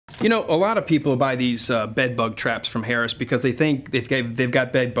You know, a lot of people buy these bed bug traps from Harris because they think they've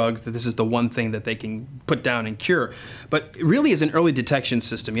got bed bugs, that this is the one thing that they can put down and cure. But it really is an early detection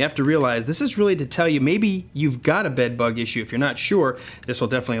system. You have to realize this is really to tell you maybe you've got a bed bug issue. If you're not sure, this will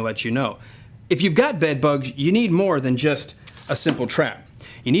definitely let you know. If you've got bed bugs, you need more than just a simple trap.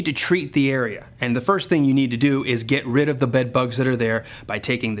 You need to treat the area, and the first thing you need to do is get rid of the bed bugs that are there by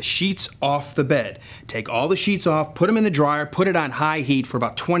taking the sheets off the bed. Take all the sheets off, put them in the dryer, put it on high heat for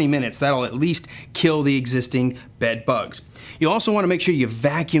about 20 minutes. That'll at least kill the existing bed bugs. You also want to make sure you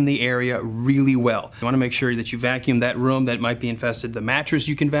vacuum the area really well. You want to make sure that you vacuum that room that might be infested. The mattress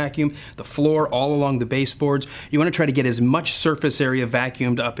you can vacuum, the floor all along the baseboards. You want to try to get as much surface area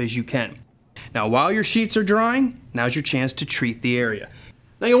vacuumed up as you can. Now while your sheets are drying, now's your chance to treat the area.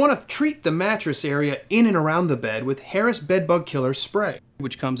 Now you'll want to treat the mattress area in and around the bed with Harris Bed Bug Killer Spray,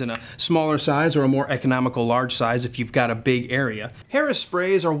 which comes in a smaller size or a more economical large size if you've got a big area. Harris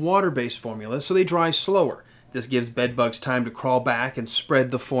sprays are water-based formulas, so they dry slower. This gives bed bugs time to crawl back and spread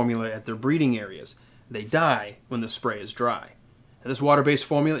the formula at their breeding areas. They die when the spray is dry. Now, this water-based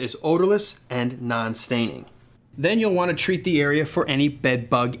formula is odorless and non-staining. Then you'll want to treat the area for any bed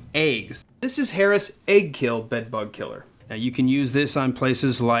bug eggs. This is Harris Egg Kill Bed Bug Killer. Now you can use this on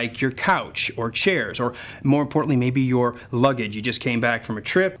places like your couch or chairs, or more importantly, maybe your luggage. You just came back from a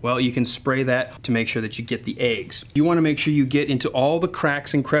trip. Well, you can spray that to make sure that you get the eggs. You want to make sure you get into all the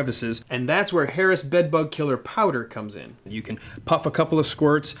cracks and crevices, and that's where Harris Bed Bug Killer Powder comes in. You can puff a couple of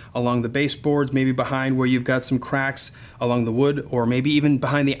squirts along the baseboards, maybe behind where you've got some cracks along the wood, or maybe even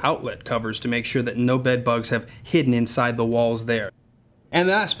behind the outlet covers to make sure that no bed bugs have hidden inside the walls there. And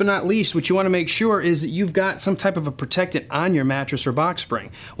last but not least, what you want to make sure is that you've got some type of a protectant on your mattress or box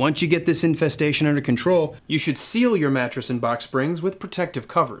spring. Once you get this infestation under control, you should seal your mattress and box springs with protective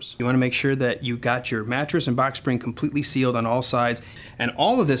covers. You want to make sure that you got your mattress and box spring completely sealed on all sides. And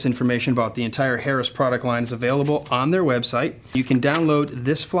all of this information about the entire Harris product line is available on their website. You can download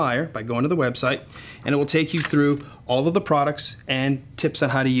this flyer by going to the website, and it will take you through all of the products and tips on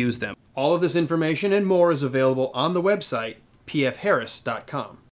how to use them. All of this information and more is available on the website, pfharris.com.